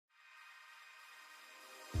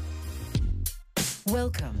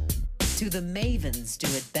Welcome to the Mavens Do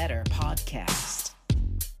It Better podcast.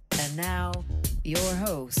 And now, your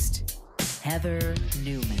host, Heather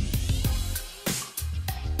Newman.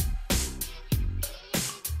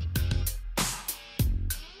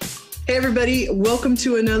 Hey everybody, welcome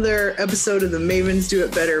to another episode of the Mavens Do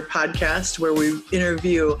It Better podcast, where we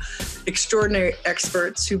interview extraordinary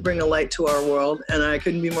experts who bring a light to our world. And I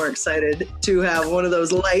couldn't be more excited to have one of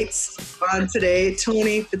those lights on today,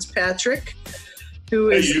 Tony Fitzpatrick, who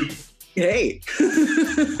is... Hey.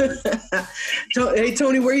 Hey,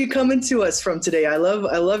 Tony, where are you coming to us from today? I love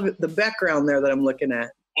the background there that I'm looking at.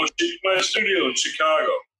 Well, my studio in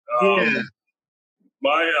Chicago.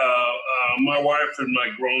 My wife and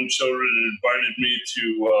my grown children invited me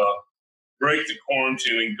to break the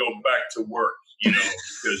quarantine and go back to work,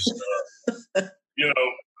 because,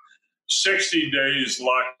 60 days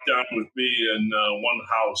locked down with me in one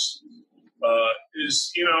house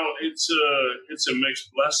is, it's a mixed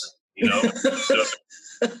blessing, So,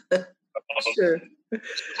 sure.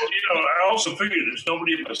 I also figured there's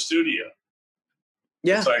nobody in my studio.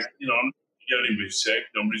 Yeah. It's like, I'm not getting me sick.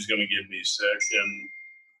 Nobody's going to get me sick. And,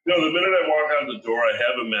 the minute I walk out the door, I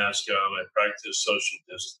have a mask on. I practice social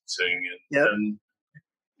distancing. And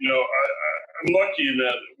I'm lucky in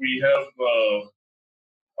that we have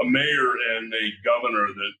a mayor and a governor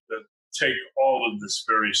that take all of this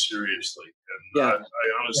very seriously. And I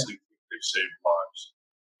honestly think they save lives.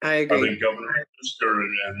 I agree. I think Governor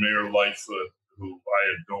Fitzpatrick and Mayor Lightfoot, who I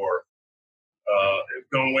adore, have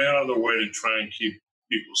gone way out of their way to try and keep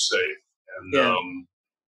people safe. And,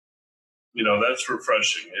 that's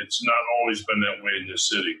refreshing. It's not always been that way in this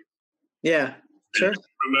city. Yeah, sure.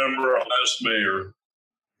 Remember our last mayor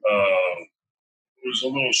was a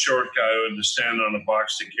little short guy who had to stand on a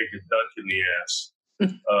box to kick a duck in the ass.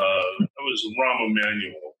 That was Rahm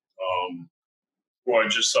Emanuel, who I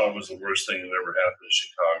just thought was the worst thing that ever happened in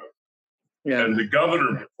Chicago. Yeah. And the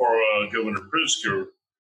governor before Governor Pritzker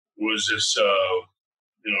was this,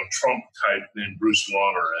 Trump type named Bruce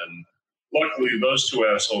Warner. And luckily, those two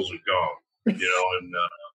assholes are gone. And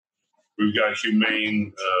we've got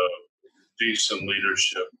humane, decent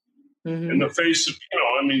leadership in the face of,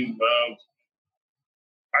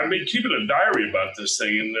 I've been keeping a diary about this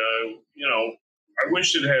thing, and I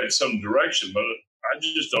wish it had some direction, but I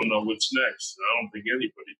just don't know what's next. I don't think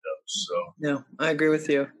anybody does. So no, I agree with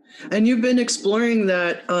you. And you've been exploring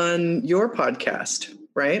that on your podcast,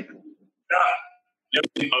 right? Yeah.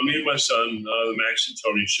 Me and my son, the Max and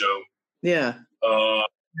Tony show. Yeah.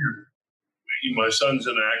 My son's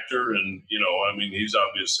an actor, and he's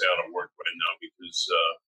obviously out of work right now because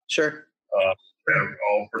sure,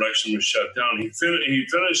 all production was shut down. He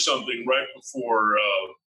finished something right before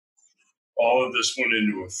all of this went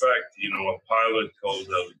into effect. A pilot called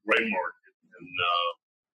The Gray Market,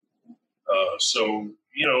 and so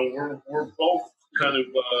we're both kind of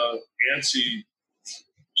antsy,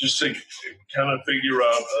 just to kind of figure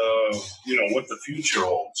out what the future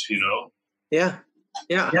holds. Yeah.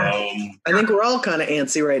 Yeah. I think we're all kind of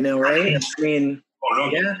antsy right now, right? I mean,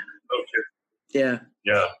 yeah. Okay. Yeah.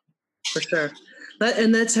 Yeah. For sure.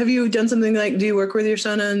 Have you done something like, do you work with your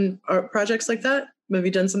son on art projects like that? Have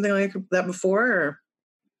you done something like that before?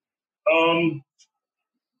 Or?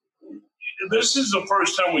 This is the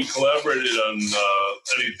first time we collaborated on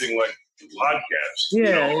anything like the podcast.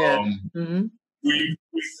 Yeah. We've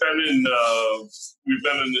been in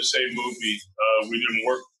the same movie. We didn't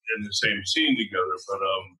work in the same scene together, but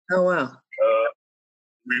oh wow,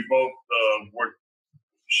 we both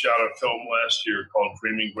shot a film last year called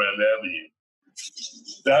Dreaming Grand Avenue.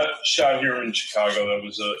 That shot here in Chicago. That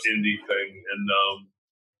was an indie thing, and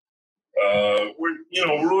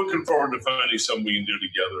we're looking forward to finding something we can do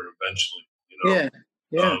together eventually.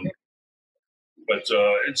 Yeah. But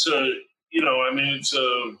it's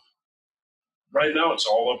right now it's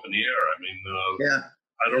all up in the air.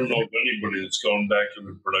 I don't know of anybody that's going back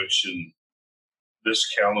into production this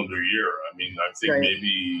calendar year. I think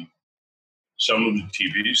maybe some of the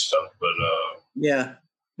TV stuff, but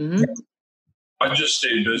I just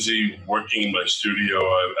stay busy working in my studio.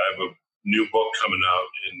 I have a new book coming out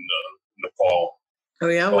in the fall. Oh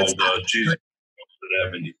yeah, what's called Jesus of Western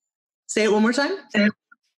Avenue. Say it one more time.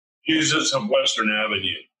 Jesus of Western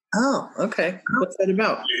Avenue. Oh, okay. What's that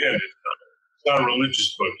about? Yeah, it's not a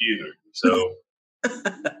religious book either. So.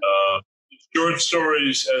 Short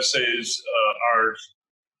stories, essays, art,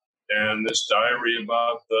 and this diary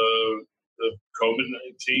about the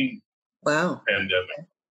COVID-19 pandemic.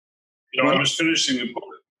 I was finishing the book,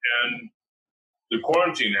 and the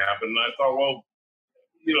quarantine happened, and I thought, well,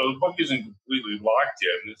 the book isn't completely locked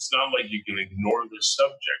yet, and it's not like you can ignore this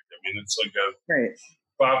subject. It's like a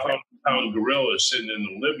 500 pound gorilla sitting in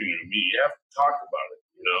the living room. You have to talk about it,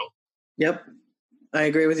 you know? Yep. I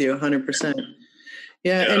agree with you 100%.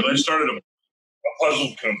 Yeah. And I started a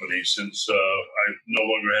puzzle company since I no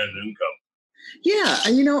longer had an income. Yeah.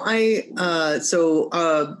 And,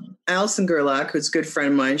 Allison Gerlach, who's a good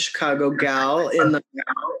friend of mine, Chicago gal in the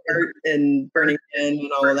art and Burning Man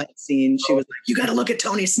and all of that scene, she was like, you got to look at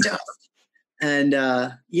Tony's stuff. And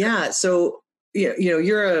so,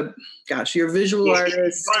 you're a visual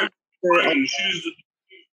artist. Right. And she's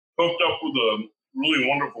hooked up with a really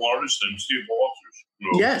wonderful artist named Steve Walters.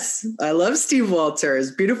 Yes, I love Steve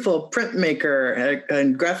Walters, beautiful printmaker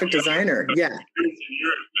and graphic designer. Yeah. For years and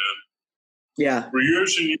years, man. Yeah. For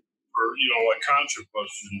years and years, like concert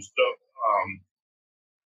posters and stuff.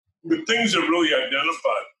 The things that really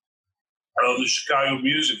identified the Chicago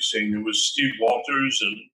music scene, it was Steve Walters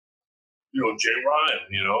and, Jay Ryan,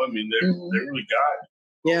 they really got it.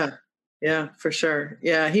 Yeah. Yeah, for sure.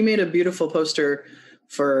 Yeah, he made a beautiful poster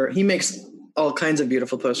he makes all kinds of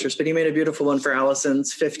beautiful posters, but he made a beautiful one for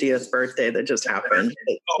Allison's 50th birthday that just happened.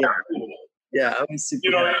 Cool. Yeah, it was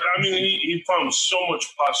super he found so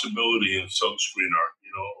much possibility in silkscreen art,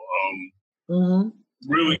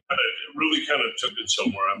 really kind of took it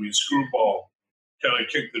somewhere. I mean, Screwball kind of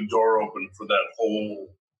kicked the door open for that whole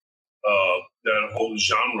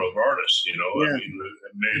genre of artists, it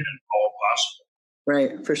made it all possible.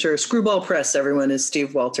 Right, for sure. Screwball Press, everyone, is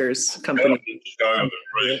Steve Walters' company. Chicago,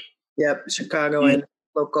 right? Yep, Chicago and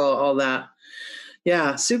local, all that.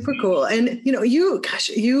 Yeah, super cool. And you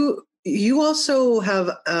also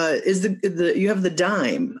have you have the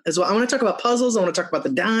Dime as well. I want to talk about puzzles. I want to talk about the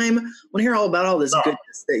Dime. I want to hear all about all this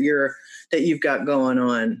goodness that you've got going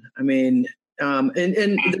on. I mean, and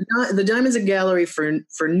the Dime is a gallery for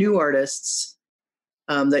new artists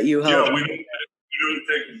that you help. Yeah, we don't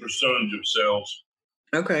take a percentage of sales.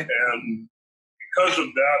 Okay. And because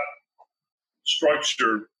of that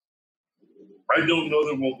structure, I don't know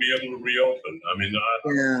that we'll be able to reopen. I mean,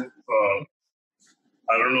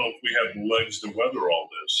 I don't know if we have the legs to weather all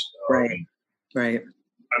this. Right. I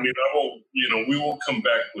mean, we will come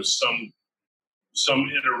back with some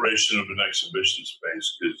iteration of an exhibition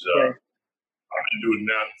space because I've been doing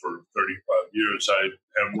that for 35 years. I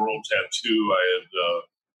had World Tattoo. I had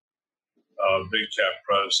Big Cat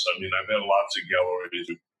Press. I mean, I've had lots of galleries.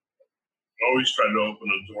 Always trying to open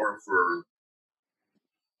a door for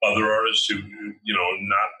other artists who,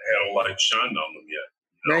 not had a light shined on them yet.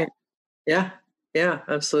 Right. Yeah. Yeah,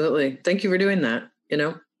 absolutely. Thank you for doing that.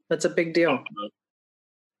 That's a big deal.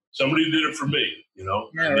 Somebody did it for me, Yeah,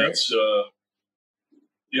 and right. that's,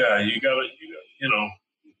 you got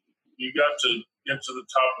to get to the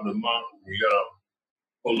top of the mountain. You got to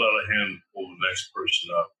hold out a hand and pull the next person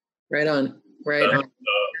up. Right on.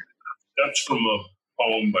 That's from a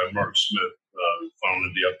poem by Mark Smith, who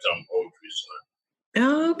founded the Uptown Poetry Slam.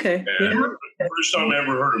 Oh, okay. And the first time I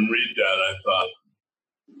ever heard him read that, I thought,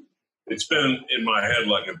 it's been in my head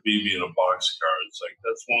like a BB in a boxcar. It's like,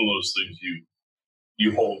 that's one of those things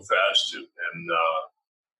you hold fast to. And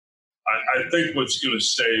I think what's going to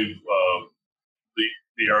save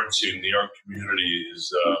the art scene, the art community is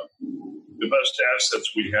the best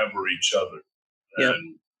assets we have are each other.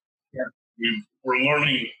 And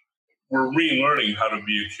we're relearning how to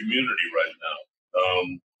be a community right now.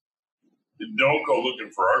 Don't go looking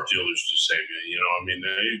for art dealers to save you.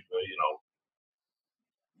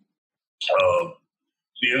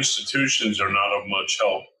 The institutions are not of much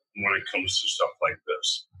help when it comes to stuff like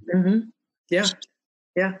this. Mm-hmm. Yeah.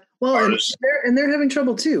 Yeah. Well, and they're having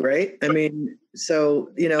trouble too, right? I mean,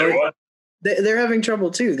 so, they're having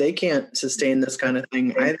trouble too. They can't sustain this kind of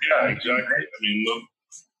thing either. Yeah, exactly. I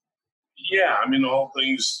mean, the whole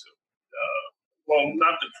thing's,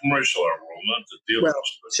 not the commercial art world, not the dealers.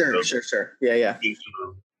 Well, sure. Yeah.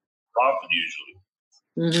 Profit usually.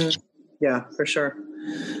 Mm-hmm. Yeah, for sure.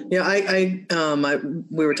 Yeah,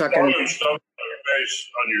 we were talking. All your stuff based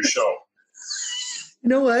on your show. You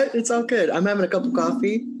know what? It's all good. I'm having a cup of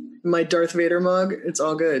coffee, my Darth Vader mug. It's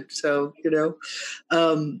all good. So, we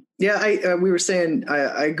were saying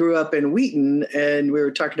I grew up in Wheaton, and we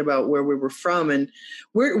were talking about where we were from, and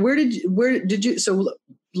where did you? So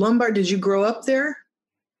Lombard, did you grow up there?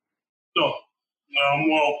 No.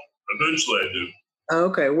 Well, eventually I did. Oh,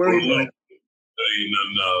 okay. Where were you?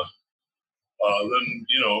 I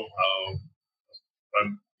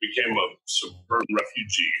became a suburban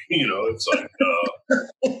refugee. It's like,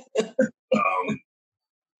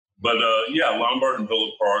 Lombard and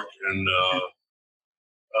Villa Park, and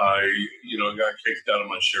I, got kicked out of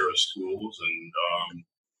my share of schools, and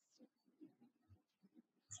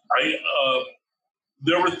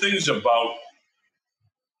there were things about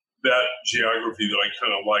that geography that I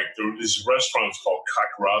kind of like. There were these restaurants called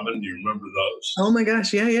Cock Robin. Do you remember those? Oh my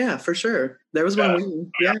gosh, yeah, for sure. There was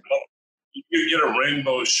one. Yeah. You could get a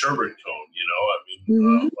rainbow sherbet cone,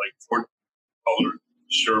 like 4 colored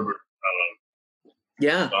sherbet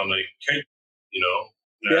on a cake,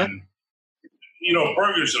 and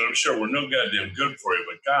burgers that I'm sure were no goddamn good for you,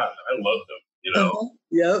 but God, I loved them,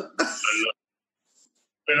 Yep.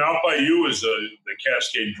 And out by you is the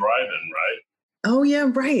Cascade Drive-In, right? Oh yeah,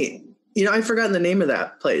 right. I've forgotten the name of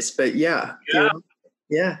that place, but yeah.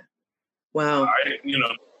 Wow.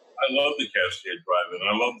 I love the Cascade Drive-In.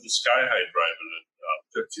 I love the Sky High Drive-In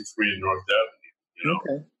at 53 in North Avenue.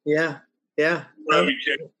 Okay. Yeah. Where I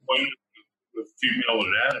became acquainted with female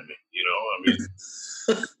anatomy.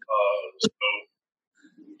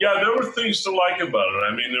 There were things to like about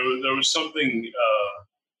it. There was something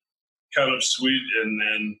kind of sweet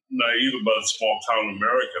and naive about small town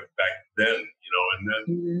America back then, and then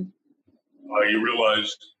you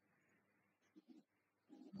realized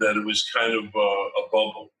that it was kind of a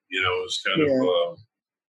bubble, it was kind of,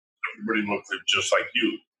 everybody looked just like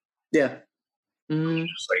you. Yeah.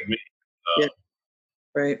 Just like me.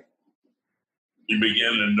 Right. You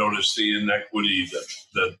began to notice the inequity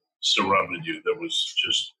that surrounded you that was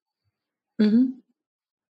just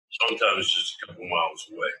sometimes just a couple miles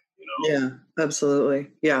away, Yeah,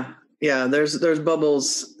 absolutely. Yeah. There's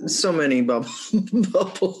bubbles, so many bubbles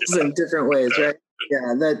in different ways, right?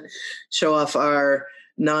 Yeah, that show off our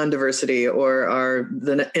non-diversity or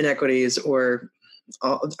the inequities or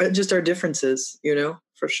just our differences,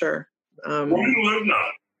 for sure. Where do you live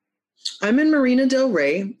now? I'm in Marina Del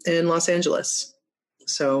Rey in Los Angeles.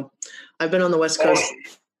 So I've been on the West Coast.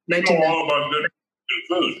 You know all about good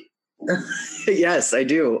food. Yes, I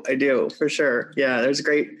do, for sure. Yeah, there's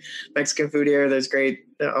great Mexican food here. There's great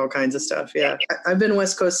all kinds of stuff. Yeah, I've been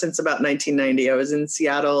West Coast since about 1990. I was in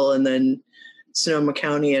Seattle and then Sonoma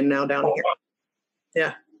County and now down here.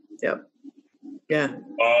 Yeah. Yep. Yeah.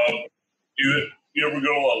 You ever go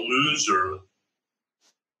to Luz or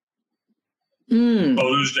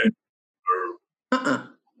Luz Day?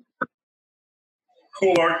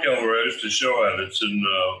 Cool art gallery I used to show at. It's in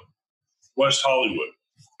West Hollywood.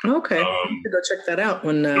 Okay. I have to go check that out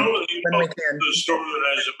when we can. The store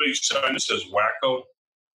that has a big sign that says Wacko.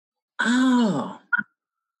 Oh.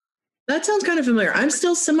 That sounds kind of familiar. I'm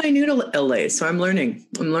still semi-new to LA, so I'm learning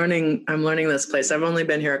this place. I've only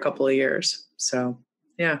been here a couple of years. So,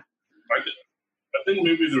 yeah. I think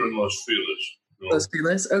maybe they're in Los Feliz. Los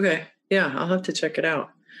Feliz? Okay. Yeah, I'll have to check it out.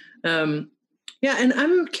 And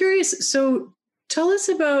I'm curious. So tell us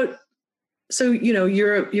about,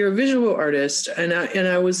 you're a visual artist and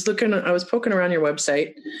I was poking around your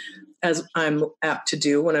website as I'm apt to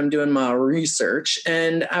do when I'm doing my research.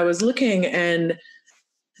 And I was looking and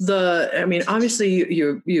obviously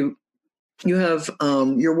you have,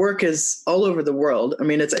 your work is all over the world.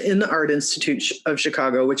 It's in the Art Institute of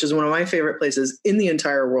Chicago, which is one of my favorite places in the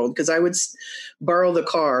entire world. Cause I would borrow the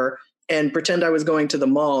car and pretend I was going to the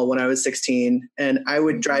mall when I was 16 and I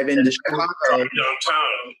would drive into Chicago.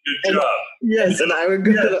 Downtown. Good job. Yes. And I would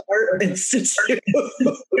go to the Art Institute.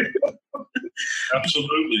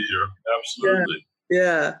 Absolutely, dear. Absolutely.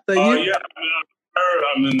 Yeah. But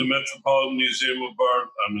I'm in the Metropolitan Museum of Art.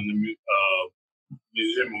 I'm in the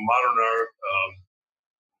Museum of Modern Art.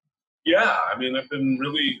 I've been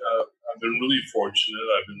really fortunate.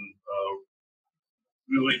 I've been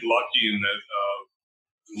really lucky in that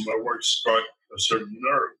my work struck a certain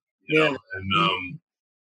nerve, and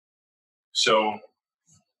so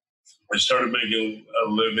I started making a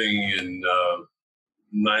living in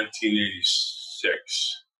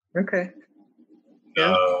 1986. Okay.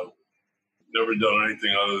 Yeah. Never done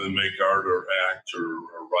anything other than make art or act or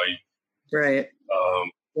write. Right.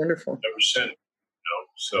 Wonderful. Ever since,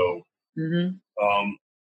 So,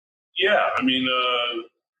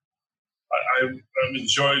 I've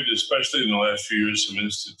enjoyed, especially in the last few years, some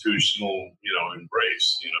institutional,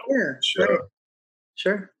 embrace. Which,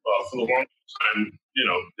 Sure. For the longest time,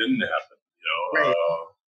 didn't happen. Right.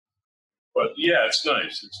 But yeah, it's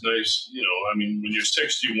nice. It's nice. When you're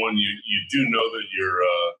 61, you do know that you're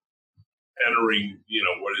entering,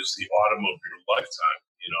 what is the autumn of your lifetime.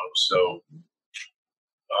 So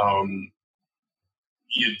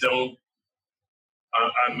you don't.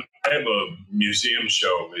 I have a museum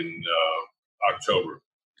show in October.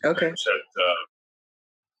 Okay. It's at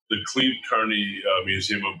the Cleve Carney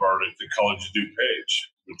Museum of Art at the College of DuPage,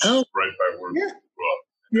 which is right by where we grew up.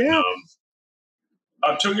 Yeah. And,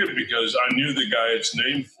 I took it because I knew the guy it's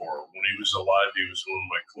named for. When he was alive, he was one of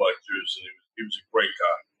my collectors, and he was a great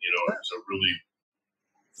guy. He was a really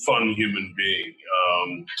fun human being.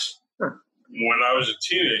 when I was a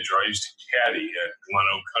teenager, I used to caddy at Glen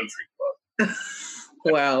Oak Country Club.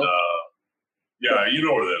 Wow. Yeah, you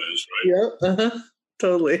know where that is, right? Yep.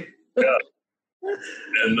 Totally. Yeah.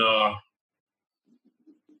 And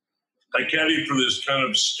I caddied for this kind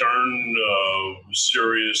of stern,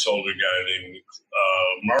 serious older guy named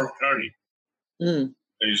Mark Carney. Mm.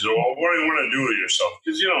 And he said, well, what do you want to do with yourself?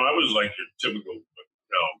 Because, you know, I was like your typical,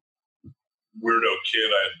 weirdo kid.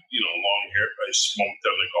 I had, long hair. I smoked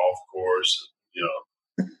on the golf course,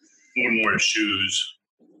 wouldn't wear shoes.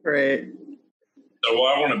 Right. So,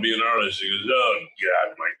 well, I want to be an artist. He goes, oh,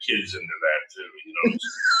 God, my kid's into that,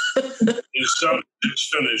 too. His son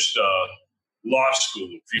just finished law school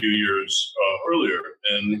a few years earlier.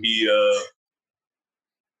 And he,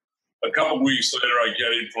 a couple of weeks later, I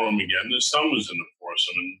caddied for him again. His son was in the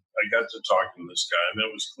foursome, and I got to talking to this guy, and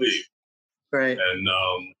that was Cleve. Right. And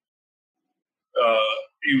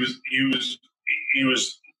he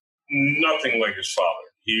was nothing like his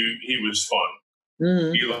father. He was fun.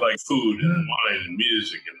 Mm-hmm. He liked food and wine and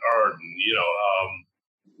music and art, and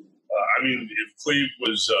I mean, if Cleve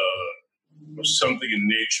was something in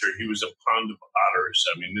nature, he was a pond of otters.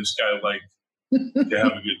 I mean, this guy liked to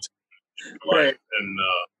have a good time, Right. and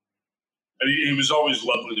he was always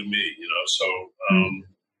lovely to me, So I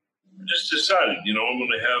just decided, I'm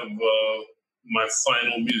going to have my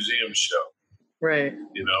final museum show. Right. I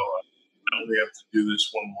only have to do this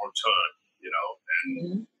one more time,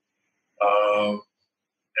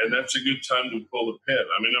 and that's a good time to pull the pin.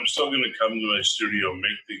 I mean, I'm still going to come to my studio and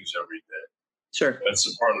make things every day. Sure. That's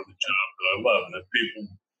a part of the job that I love. And if people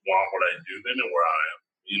want what I do, they know where I am,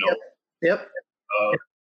 Yep. As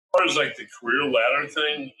far as like the career ladder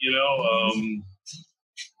thing,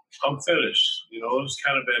 I'm finished. Those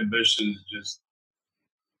kind of ambitions just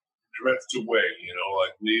drift away,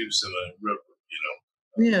 like leaves in a river,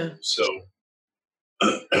 Yeah. So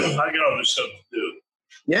I got other stuff to do.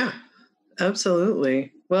 Yeah,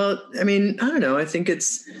 absolutely. Well, I mean, I don't know. I think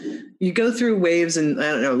you go through waves, and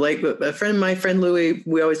I don't know, like my friend Louie,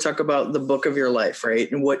 we always talk about the book of your life, right?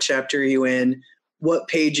 And what chapter are you in? What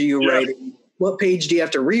page are you writing? What page do you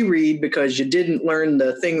have to reread because you didn't learn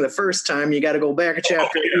the thing the first time? You got to go back a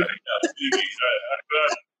chapter.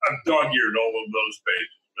 I've dog-eared all of those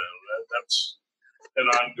pages, man. That's an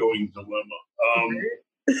ongoing dilemma.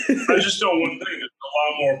 I just know one thing. There's a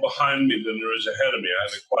lot more behind me than there is ahead of me. I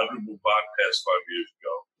had a quadruple bypass 5 years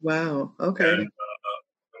ago. Wow. Okay. And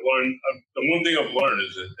I learned, the one thing I've learned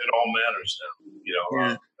is that it all matters now.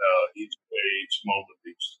 Each day, each moment,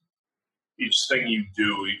 each thing you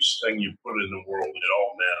do, each thing you put in the world, it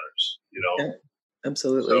all matters. Yeah,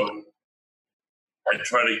 absolutely. So I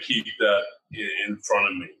try to keep that in front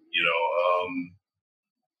of me.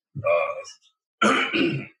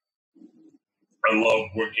 I love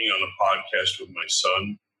working on a podcast with my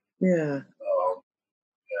son. Yeah.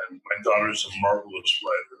 And my daughter's a marvelous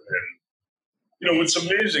writer. And, what's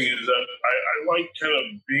amazing is that I like kind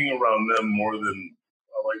of being around them more than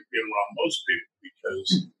I like being around most people because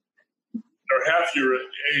they're half your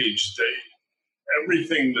age.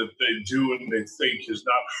 Everything that they do and they think is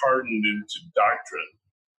not hardened into doctrine.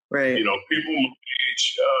 Right. People my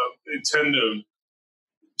age, they tend to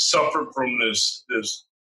suffer from this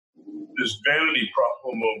vanity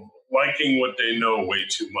problem of liking what they know way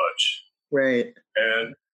too much. Right.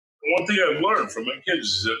 And one thing I've learned from my kids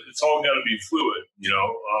is that it's all got to be fluid.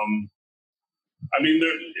 I mean,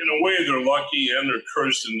 in a way, they're lucky and they're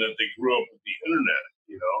cursed in that they grew up with the internet.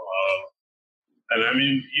 And I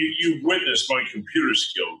mean, you've witnessed my computer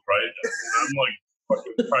skills, right? I'm like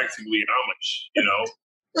fucking practically Amish,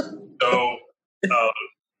 So,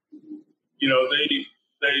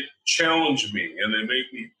 they challenge me and they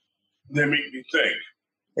make me think.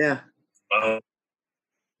 Yeah.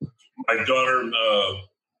 My daughter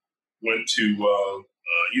went to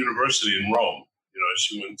university in Rome.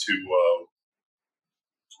 She went to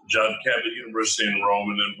John Cabot University in Rome,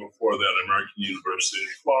 and then before that, American University in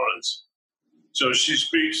Florence. So she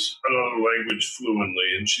speaks another language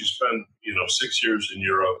fluently, and she spent 6 years in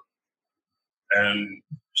Europe, and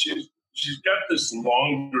she's got this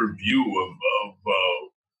longer view of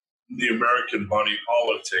the American body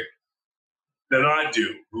politic than I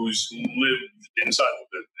do, who's lived inside of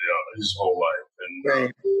it his whole life. And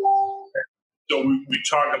right. So we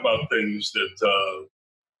talk about things that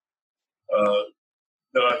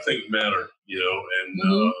I think matter, and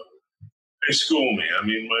they school me. I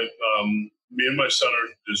mean, me and my son are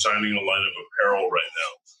designing a line of apparel right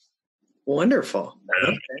now. Wonderful.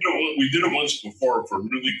 And we did it once before for a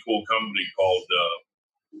really cool company called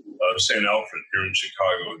St. Alfred here in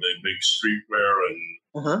Chicago. They make streetwear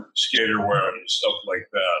and skater wear and stuff like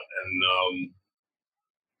that. And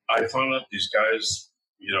I found out these guys,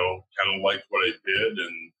 kind of liked what I did,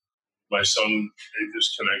 and my son made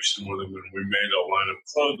this connection with him, and we made a line of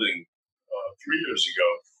clothing 3 years ago,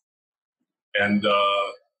 and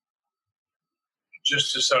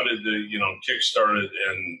just decided to, kickstart it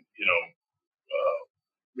and,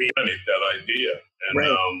 reanimate that idea. And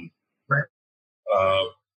right.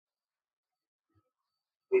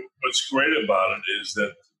 What's great about it is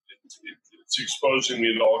that it's exposing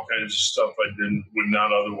me to all kinds of stuff I would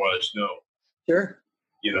not otherwise know. Sure.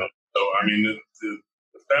 So I mean, the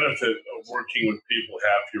benefit of working with people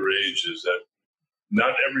half your age is that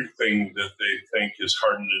not everything that they think is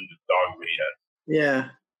hardened into dogma yet. Yeah.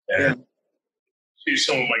 And see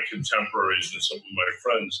some of my contemporaries and some of my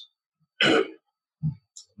friends,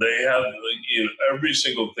 they have every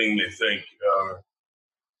single thing they think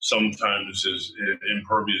sometimes is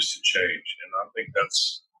impervious to change, and I think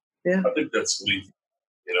that's lethal.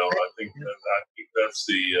 I think that's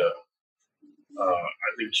the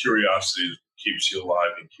I think curiosity keeps you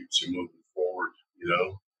alive and keeps you moving forward.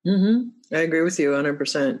 I agree with you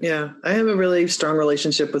 100%. Yeah, I have a really strong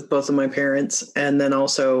relationship with both of my parents, and then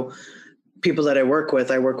also people that I work with.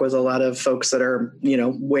 I work with a lot of folks that are,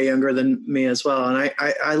 way younger than me as well. And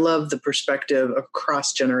I love the perspective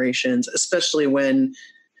across generations, especially when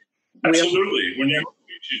absolutely when you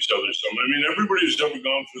meet each other. I mean, everybody who's ever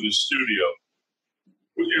gone through the studio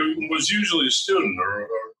was usually a student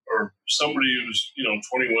or somebody who's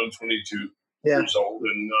 21, 22 years old,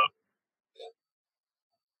 and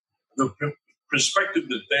the perspective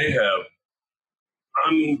that they have,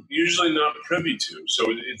 I'm usually not privy to. So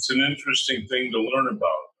it's an interesting thing to learn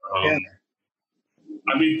about.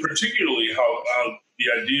 I mean, particularly how the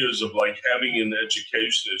ideas of like having an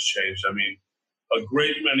education has changed. I mean, a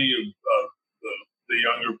great many of the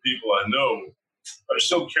younger people I know are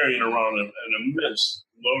still carrying around an immense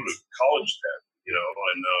load of college debt,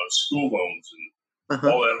 and school loans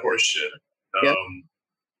and all that horse shit.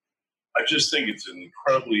 I just think it's an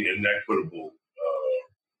incredibly inequitable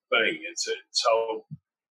thing. It's how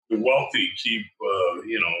the wealthy keep,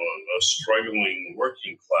 a struggling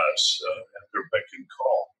working class at their beck and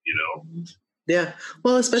call, Yeah.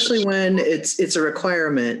 Well, especially when it's a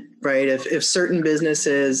requirement, right? If certain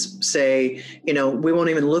businesses say, we won't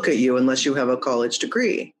even look at you unless you have a college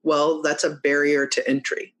degree. Well, that's a barrier to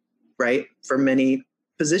entry, right? For many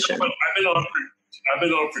positions. I've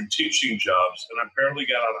been offered teaching jobs, and I barely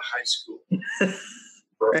got out of high school.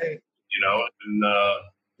 Right. And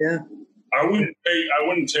I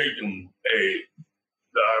wouldn't take them.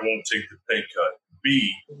 I won't take the pay cut.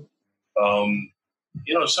 B,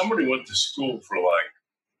 somebody went to school for like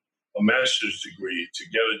a master's degree to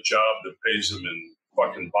get a job that pays them in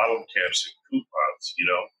fucking bottle caps and coupons.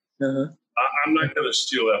 I'm not going to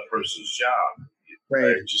steal that person's job.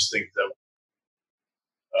 Right. I just think that,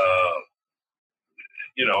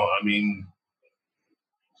 I mean,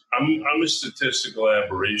 I'm a statistical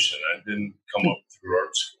aberration. I didn't come up through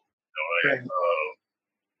art school.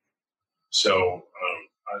 So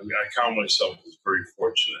I count myself as very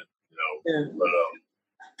fortunate, but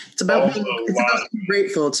it's about being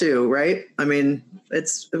grateful too, right? I mean,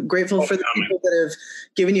 it's grateful for the people that have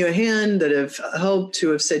given you a hand, that have helped, who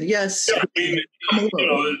have said yes. Yeah, I mean,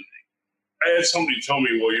 I had somebody tell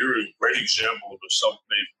me, well, you're a great example of a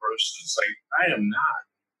self-made person. It's like, I am not.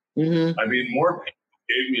 I mean, more people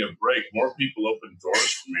gave me a break. More people opened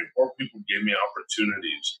doors for me. More people gave me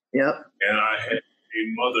opportunities. Yep. And I had a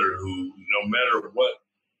mother who, no matter what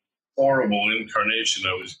horrible incarnation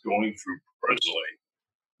I was going through personally,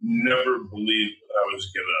 never believed I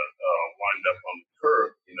was going to wind up on the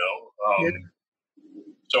curb,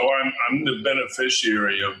 So I'm the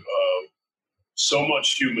beneficiary of so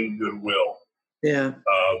much human goodwill. Yeah.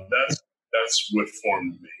 That's what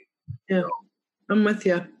formed me. Yeah. I'm with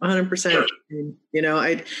you 100%.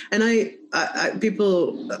 I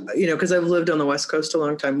people, because I've lived on the West Coast a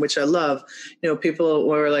long time, which I love, people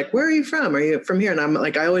were like, where are you from? Are you from here? And I'm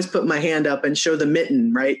like, I always put my hand up and show the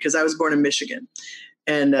mitten, right? Because I was born in Michigan.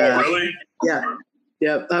 And really? Yeah.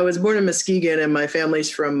 Yeah. I was born in Muskegon, and my family's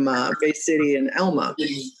from Bay City and Alma.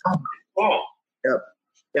 Oh.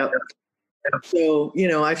 Yep. So,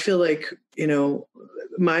 I feel like,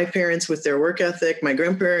 my parents with their work ethic, my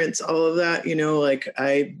grandparents, all of that,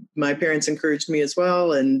 my parents encouraged me as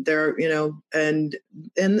well. And they're, and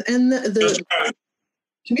the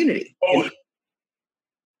community. Oh,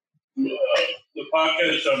 the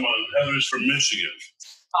podcast I'm on, Heather's from Michigan.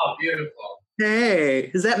 Oh, beautiful.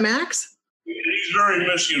 Hey, is that Max? He's very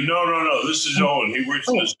Michigan. No. This is Owen. He works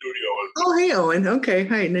in the studio. Oh, hey, Owen. Okay.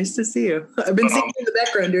 Hi. Nice to see you. I've been seeing you in the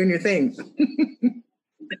background doing your thing.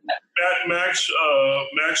 Max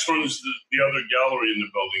runs the other gallery in the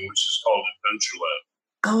building, which is called Adventure Lab.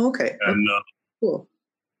 Oh, okay. And cool.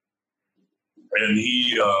 And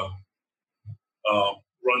he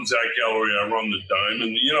runs that gallery. I run the Dime,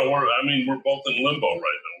 and we're both in limbo right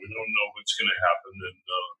now. We don't know what's going to happen, and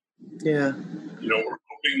we're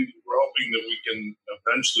hoping that we can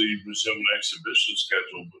eventually resume an exhibition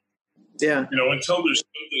schedule. But until there's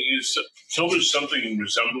something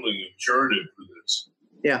resembling a curative for this,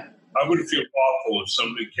 I would feel awful if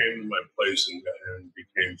somebody came to my place and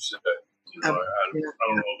became sick. I don't know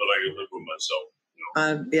that I could live with myself.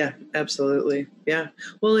 Yeah, absolutely. Yeah.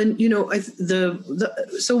 Well, and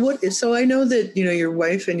so I know that your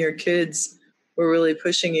wife and your kids were really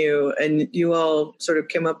pushing you, and you all sort of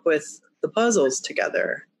came up with the puzzles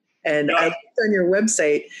together. And I looked on your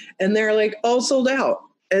website, and they're like all sold out.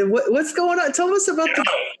 And what's going on? Tell us about the.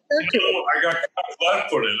 I got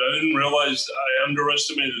flat-footed. I didn't realize I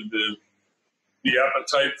underestimated the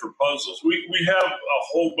appetite for puzzles. We have a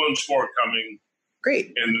whole bunch more coming.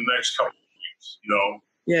 Great. In the next couple of weeks,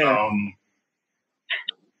 Yeah.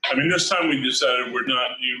 This time we decided we're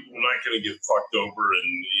not going to get fucked over,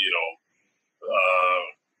 and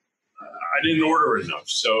I didn't order enough,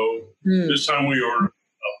 so this time we ordered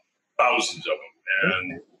thousands of them,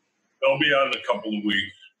 and they'll be out in a couple of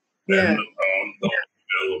weeks. Yeah. And they'll be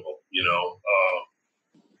available,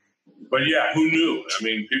 But yeah, who knew?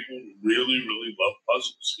 People really, really love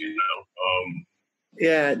puzzles,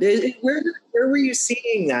 Yeah. Where were you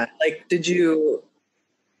seeing that? Like,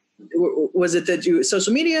 was it that you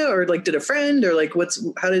social media, or like did a friend, or like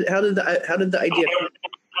how did the idea?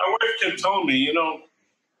 My wife kept telling me,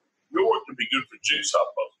 your work could be good for jigsaw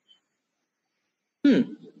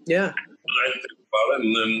puzzles. Yeah. And I think about it,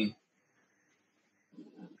 and then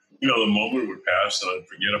the moment would pass, and I'd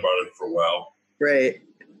forget about it for a while. Right.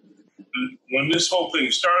 When this whole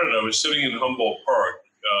thing started, I was sitting in Humboldt Park.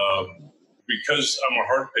 Because I'm a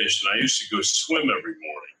heart patient, I used to go swim every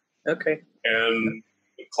morning. Okay. And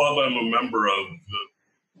the club I'm a member of,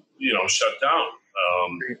 shut down.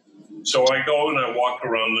 So I go and I walk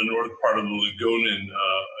around the north part of the lagoon in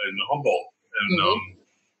Humboldt. And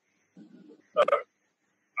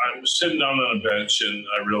I was sitting down on a bench, and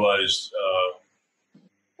I realized,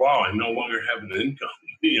 wow, I no longer have an income,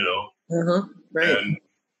 Right. And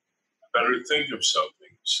I better think of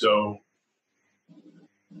something. So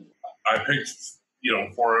I picked,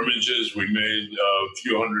 4 images. We made a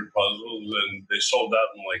few hundred puzzles, and they sold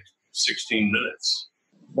out in like 16 minutes.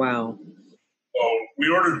 Wow. So we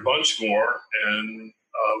ordered a bunch more, and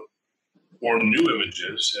more new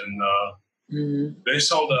images, and they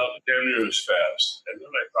sold out damn near as fast. And then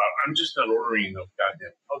I thought, I'm just not ordering enough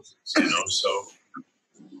goddamn puzzles, So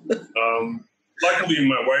luckily,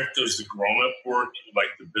 my wife does the grown-up work,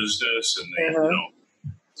 like the business and the,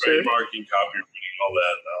 trademarking, copywriting, all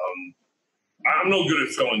that. I'm no good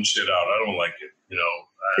at filling shit out. I don't like it,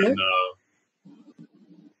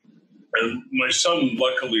 And my son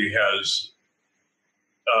luckily has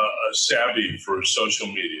a savvy for social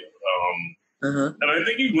media. And I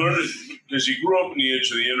think he learned it because he grew up in the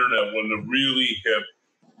age of the internet when the really hip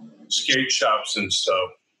skate shops and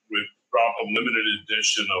stuff would drop a limited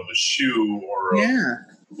edition of a shoe or a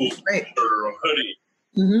cool shirt or a hoodie.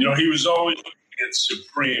 He was always looking at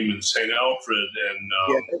Supreme and St. Alfred and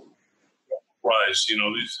Price,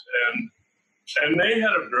 these, and they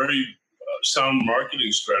had a very sound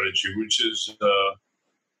marketing strategy, which is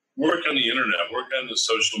work on the internet, work on the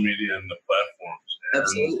social media and the platforms. And,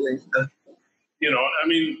 absolutely.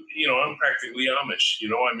 I'm practically Amish. I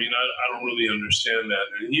don't really understand that,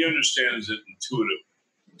 and he understands it intuitively.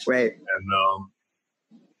 Right. And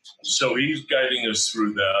so he's guiding us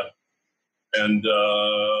through that. And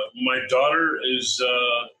my daughter is,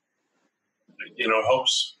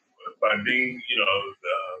 helps by being,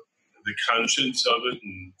 the conscience of it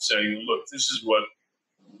and saying, look, this is what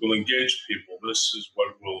will engage people. This is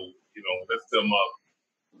what will, lift them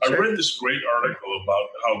up. Sure. I read this great article about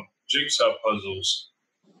how jigsaw puzzles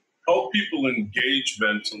help people engage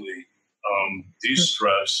mentally,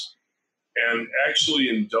 de-stress, and actually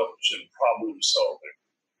indulge in problem solving.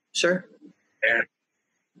 Sure. And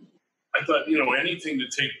I thought, anything to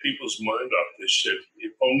take people's mind off this shit,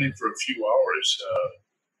 if only for a few hours.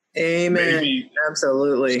 Amen. Maybe.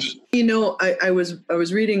 Absolutely. I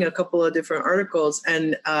was reading a couple of different articles,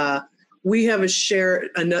 and we have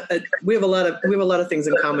we have a lot of things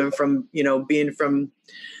in common from being from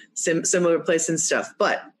similar place and stuff,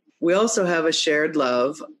 but we also have a shared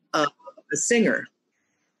love of a singer.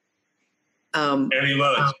 Annie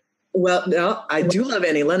Lennox. Well, no, I do love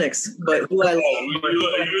Annie Lennox, but who I love.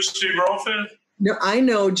 Are you a Steve Earle fan? No, I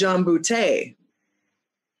know John Boutte.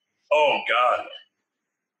 Oh God,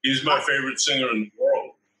 he's my favorite singer in the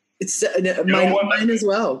world. It's mine as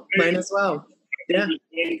well. Mine as well. Yeah.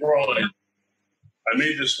 I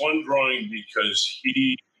made this one drawing because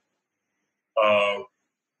he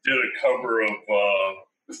did a cover of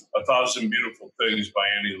 "A Thousand Beautiful Things" by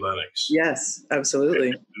Annie Lennox. Yes, absolutely.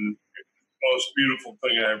 And the most beautiful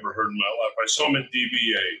thing I ever heard in my life. I saw him at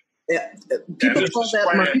DBA. Yeah, people call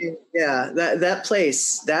that that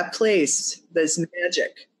place. That's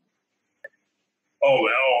magic.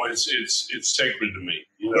 It's sacred to me.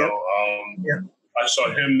 You know, I saw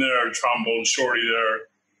him there, Trombone Shorty there,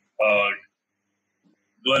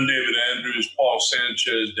 Glenn David Andrews, Paul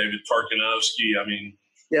Sanchez, David Tarkanowski. I mean,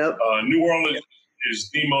 New Orleans is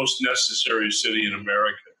the most necessary city in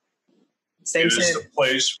America. It is the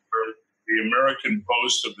place where the American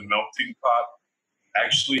boast of the melting pot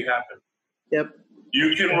actually happened. Yep.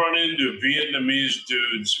 You can run into Vietnamese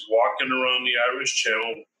dudes walking around the Irish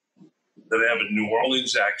Channel that have a New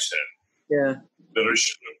Orleans accent. Yeah. That are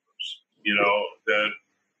strippers, you know, that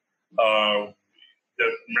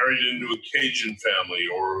married into a Cajun family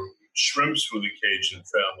or shrimps with a Cajun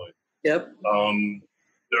family. Yep.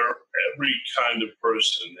 They're every kind of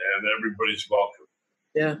person, and everybody's welcome.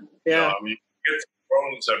 Yeah. You know, I mean, you get to New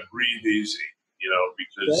Orleans, I breathe easy, you know,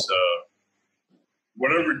 because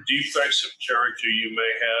whatever defects of character you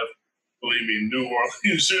may have, believe me, New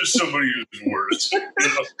Orleans, there's somebody who's worse. You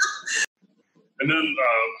know? And then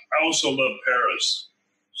I also love Paris.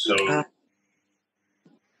 So,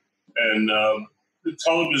 and the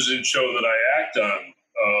television show that I act on,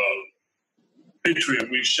 Patriot,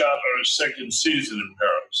 we shot our second season in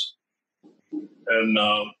Paris. And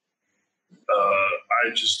I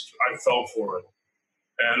fell for it.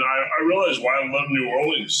 And I realized why I love New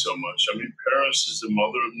Orleans so much. I mean, Paris is the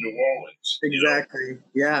mother of New Orleans. Exactly.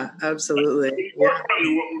 You know? Yeah, absolutely. When you walk around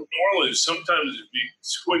New Orleans, sometimes if you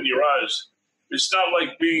squint your eyes, it's not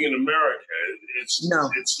like being in America. It's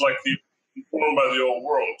like formed by the old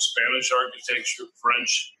world. Spanish architecture,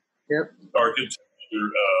 French architecture.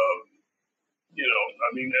 You know,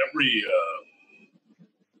 I mean, every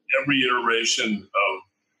iteration of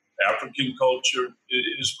African culture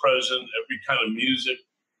is present. Every kind of music.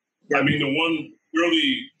 I mean, the one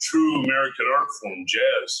really true American art form,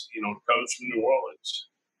 jazz, you know, comes from New Orleans.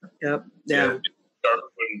 Yep. Yeah.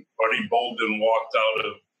 When Buddy Bolden walked out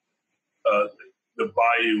of the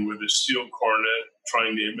bayou with a steel cornet,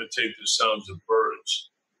 trying to imitate the sounds of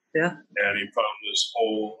birds. Yeah. And he found this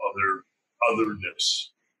whole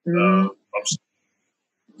otherness. Mm-hmm.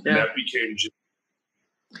 And that became jazz.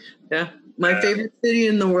 Yeah. My favorite city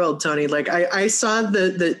in the world, Tony. Like I saw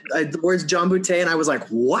the words John Boutte and I was like,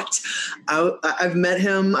 what? I've met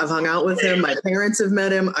him. I've hung out with him. My parents have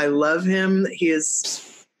met him. I love him. He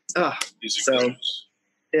is, he's so,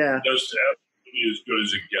 yeah. Just absolutely as good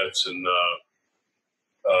as it gets. And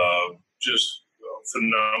just a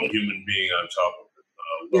phenomenal human being on top of it.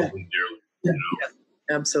 Love him dearly. You know?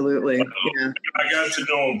 Yeah. Absolutely. I got to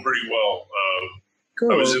know him pretty well.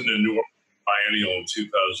 Cool. I was in the New Orleans Biennial in 2008,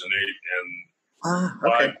 and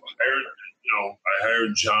I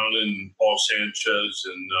hired John and Paul Sanchez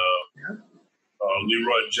and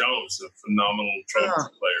Leroy Jones, a phenomenal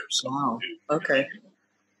trumpet player. So wow. Okay.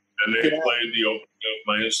 And they played the opening of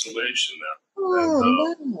my installation now.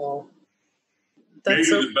 Oh, wow. Maybe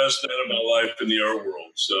the best night of my life in the art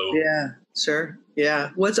world. So yeah, sure.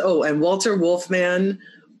 Yeah. And Walter Wolfman,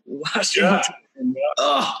 Washington. Yeah.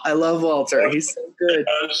 Oh, I love Walter. He's so good.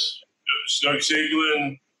 Snooks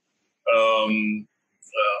Eaglin,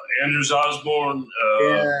 Anders Osborne.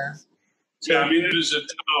 Yeah, I mean, it is a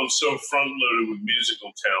town so front-loaded with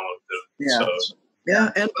musical talent.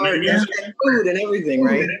 And art and food and everything,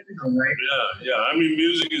 right? Yeah. I mean,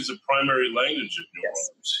 music is the primary language of New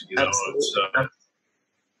Orleans. You know,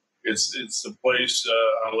 it's the place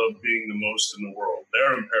I love being the most in the world.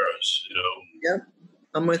 There in Paris, you know. Yep,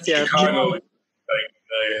 I'm with you. Chicago, I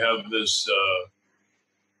have this.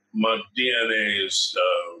 My DNA is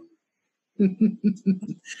embedded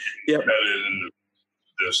in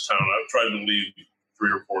this town. I've tried to leave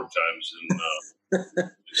 3 or 4 times, and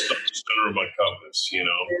it's not the center of my compass, you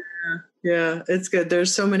know. Yeah, it's good.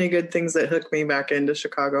 There's so many good things that hook me back into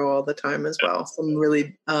Chicago all the time as well. Some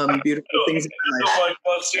really beautiful things. I like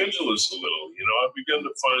Los Angeles a little, you know. I've begun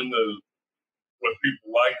to find what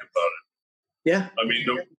people like about it. Yeah. I mean,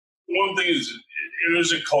 the one thing is, it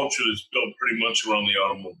is a culture that's built pretty much around the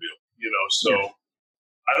automobile, you know. So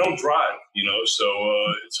I don't drive, you know, so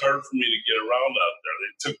it's hard for me to get around out there.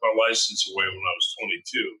 They took my license away when I was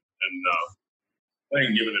 22, and I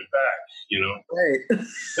ain't giving it back, you know. Right.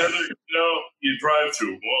 Then, you know, you drive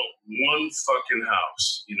through one fucking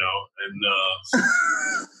house, you know, and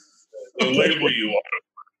They'll label you on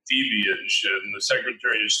deviant and shit, and the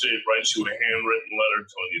Secretary of State writes you a handwritten letter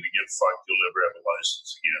telling you to get fucked. You'll never have a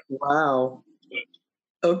license again. Wow.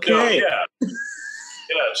 Okay. Yeah.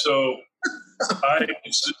 So I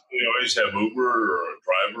consistently always have Uber or a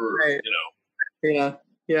driver, right.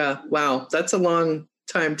 Yeah. Wow. That's a long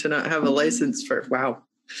time to not have a license for. Wow.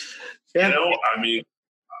 Yeah. I mean,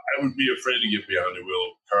 I would be afraid to get behind the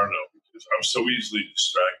wheel of a car now because I'm so easily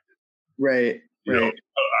distracted. Right. You know, I'm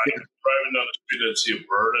driving down the street, I'd see a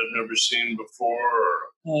bird I've never seen before,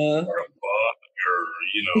 or a bug,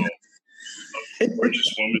 or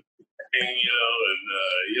just women, and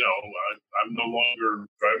I'm no longer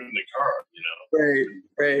driving the car.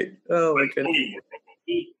 Right. Oh my goodness.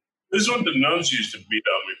 This is what the nuns used to beat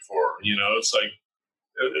on me for. It's like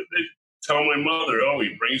they tell my mother,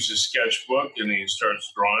 he brings his sketchbook and he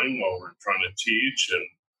starts drawing while we're trying to teach, and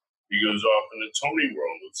he goes off into Tony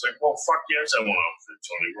World. It's like, well, fuck yes, I went off to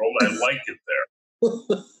Tony World. I like it there.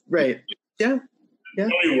 Right. Yeah.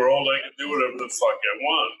 Tony World, I can do whatever the fuck I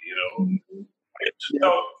want, I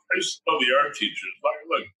used to tell the art teachers, like,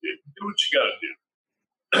 look, do what you got to do.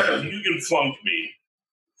 You can flunk me.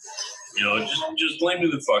 Just leave me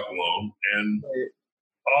the fuck alone, and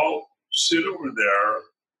I'll sit over there,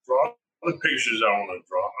 draw the pictures I want to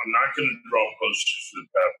draw. I'm not going to draw posters for the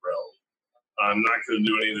pep rally. I'm not going to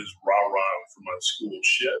do any of this rah-rah for my school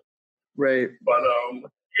shit. Right. But you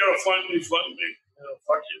got to flunk me. Fuck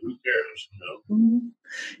you. Who cares?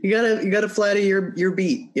 You gotta flatter your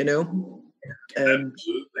beat. And,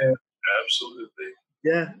 Absolutely.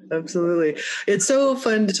 Yeah, absolutely. It's so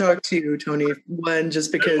fun to talk to you, Tony. One,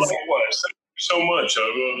 just because. Likewise. Thank you so much.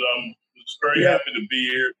 I'm just very happy to be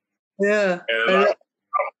here. Yeah. And I'll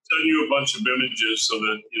send you a bunch of images so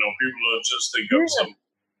that people don't just think of some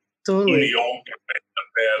totally old guy in a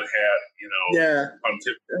bad hat. On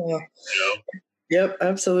tip. Yep,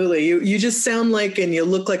 absolutely. You just sound like and you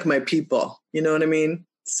look like my people. You know what I mean?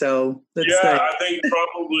 So that's nice. I think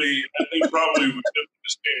probably we did the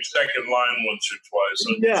same second line once or twice.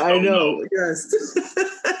 Yeah, I know. Yes,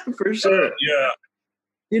 for sure.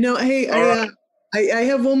 Hey, I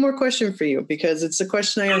have one more question for you because it's a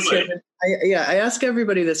question I ask. I ask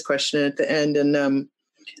everybody this question at the end, and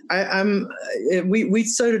we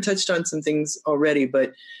sort of touched on some things already,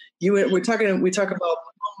 but we talk about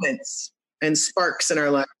moments and sparks in our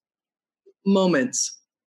lives. Moments.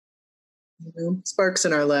 Sparks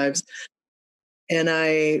in our lives. And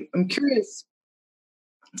I'm curious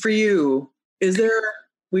for you, is there,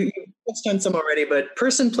 we touched on some already, but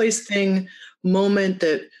person, place, thing, moment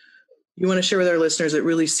that you want to share with our listeners that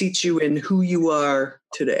really seats you in who you are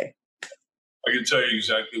today? I can tell you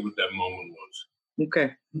exactly what that moment was.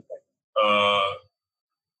 Okay.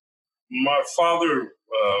 My father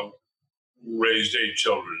raised 8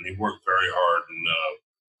 children. He worked very hard,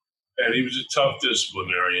 and he was a tough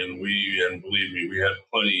disciplinarian. And believe me, we had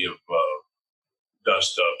plenty of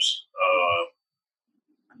dust-ups.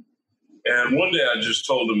 And one day I just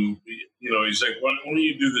told him, he's like, why don't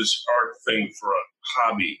you do this art thing for a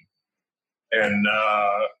hobby? And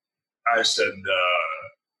I said,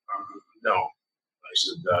 no. I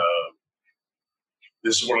said,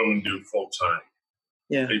 this is what I'm going to do full time.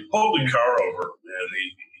 Yeah. He pulled the car over and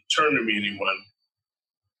he turned to me and he went,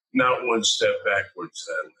 not one step backwards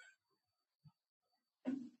then.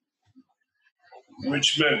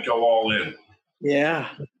 Which meant go all in. Yeah.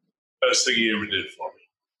 Best thing he ever did for me.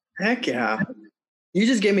 Heck yeah. You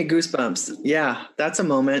just gave me goosebumps. Yeah, that's a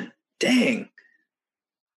moment. Dang.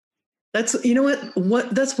 That's,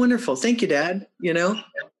 what? That's wonderful. Thank you, Dad.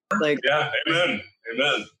 Like. Yeah, amen.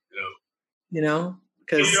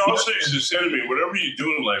 Because he also used to say to me, whatever you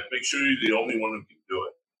do in life, make sure you're the only one who can do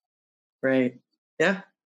it. Right. Yeah.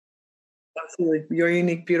 Absolutely. Your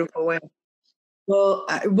unique, beautiful way. Well,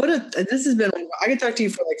 this has been, I could talk to you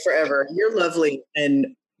for forever. You're lovely and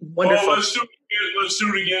wonderful. Well, let's do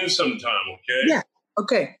it again sometime, okay? Yeah.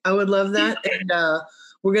 Okay. I would love that. And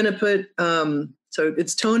we're going to put, so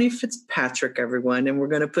it's Tony Fitzpatrick, everyone. And we're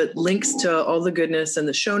going to put links to all the goodness and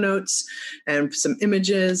the show notes and some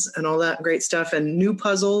images and all that great stuff. And new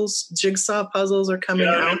puzzles, jigsaw puzzles are coming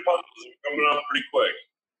out. New puzzles are coming out pretty quick.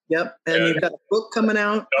 Yep. And you've got a book coming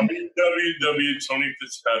out.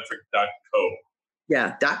 www.tonyfitzpatrick.co.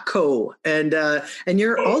 Yeah, .co. And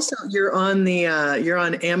you're also, you're on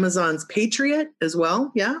Amazon's Patriot as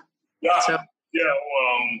well. Yeah. Yeah. So. Yeah.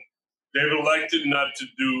 They've elected not to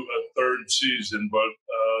do a third season, but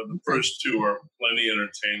the first 2 are plenty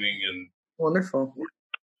entertaining and wonderful.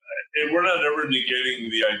 We're not ever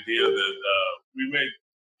negating the idea that we may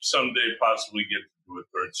someday possibly get to do a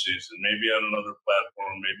third season, maybe on another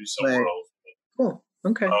platform, maybe somewhere else. Cool.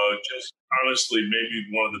 Okay. Just honestly, maybe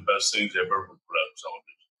one of the best things I've ever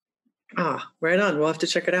put on television. Right on. We'll have to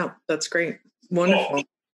check it out. That's great. Wonderful. Oh.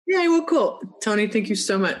 Yeah, well, cool. Tony, thank you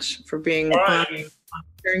so much for being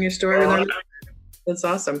sharing your story with us. That's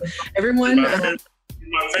awesome. Everyone. My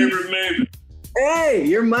favorite Maven. Hey,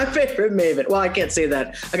 you're my favorite Maven. Well, I can't say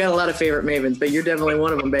that. I got a lot of favorite Mavens, but you're definitely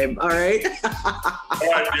one of them, babe. All right?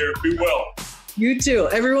 All right, dear. Be well. You too.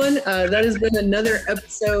 Everyone, that has been another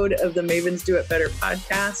episode of the Mavens Do It Better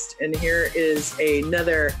podcast. And here is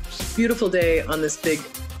another beautiful day on this big,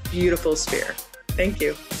 beautiful sphere. Thank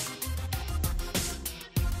you.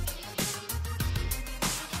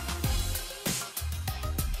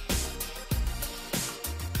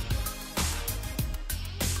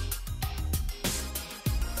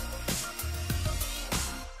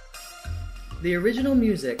 The original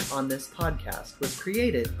music on this podcast was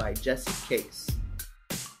created by Jesse Case.